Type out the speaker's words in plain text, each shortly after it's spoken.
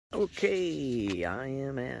Okay, I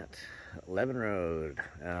am at 11 Road.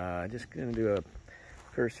 Just gonna do a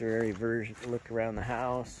cursory look around the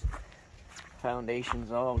house.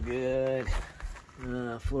 Foundation's all good.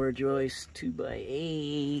 Floor joist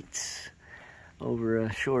 2x8 over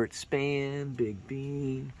a short span, big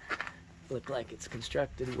beam. Look like it's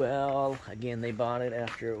constructed well. Again, they bought it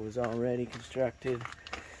after it was already constructed.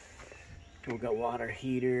 We've got water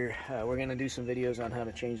heater. We're gonna do some videos on how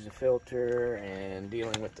to change the filter and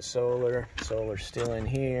dealing with the solar. Solar's still in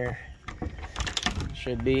here.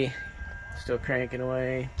 Should be. Still cranking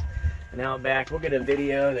away. And out back, we'll get a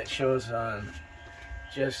video that shows on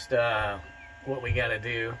just what we gotta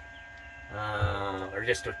do. Or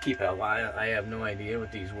just to keep a line. I have no idea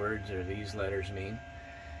what these words or these letters mean.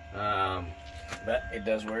 But it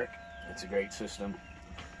does work. It's a great system.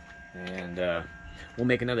 And we'll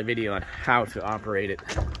make another video on how to operate it.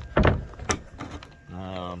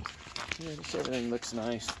 Yeah, just everything looks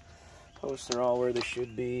nice. Posts are all where they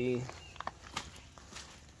should be.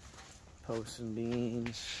 Posts and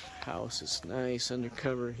beams. House is nice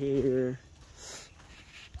undercover here.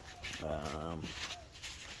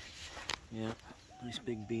 Yeah, nice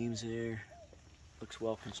big beams there. Looks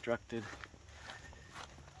well constructed.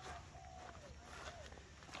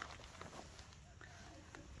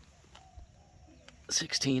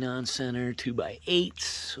 .16 on center,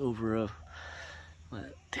 2x8s over a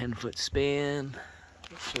 10-foot span.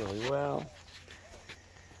 Looks really well.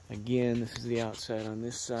 Again, this is the outside on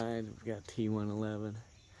this side. We've got T111.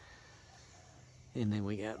 And then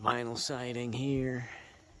we got vinyl siding here.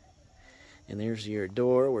 And there's your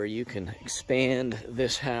door where you can expand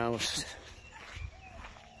this house.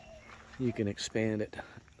 You can expand it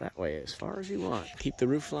that way as far as you want. Keep the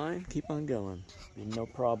roof line, keep on going. No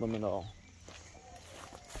problem at all.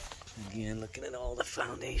 Again, looking at all the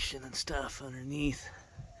foundation and stuff underneath.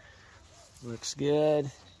 Looks good.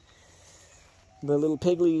 The little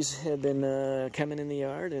piglies have been coming in the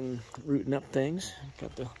yard and rooting up things.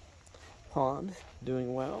 Got the pond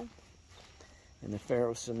doing well. And the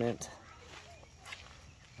ferro cement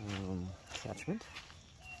catchment.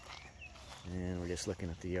 And we're just looking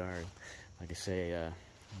at the yard. Like I say,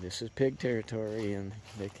 this is pig territory, and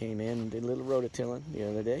they came in and did a little rototilling the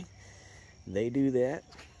other day. They do that.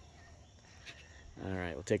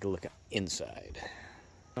 Alright, we'll take a look inside.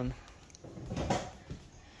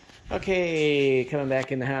 Okay, coming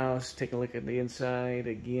back in the house, take a look at the inside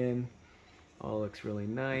again. All looks really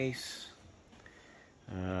nice.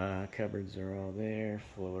 Cupboards are all there,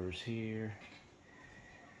 floors here.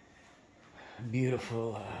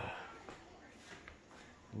 Beautiful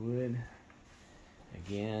wood.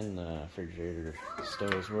 Again, refrigerator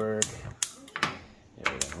stoves work.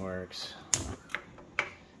 Everything works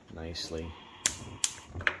nicely.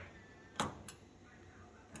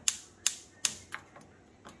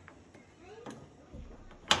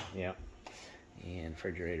 Yep, and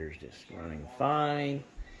refrigerator's just running fine.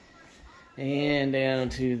 And down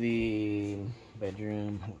to the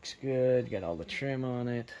bedroom, looks good. Got all the trim on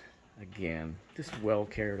it. Again, just well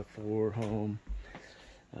cared for home.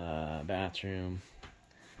 Bathroom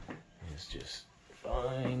is just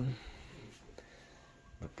fine.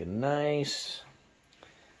 Looking nice.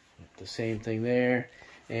 The same thing there.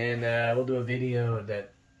 And we'll do a video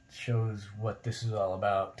that shows what this is all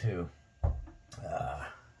about too.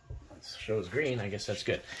 Shows green, I guess that's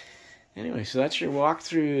good. Anyway, so that's your walk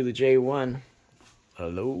through the J-1.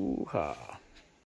 Aloha.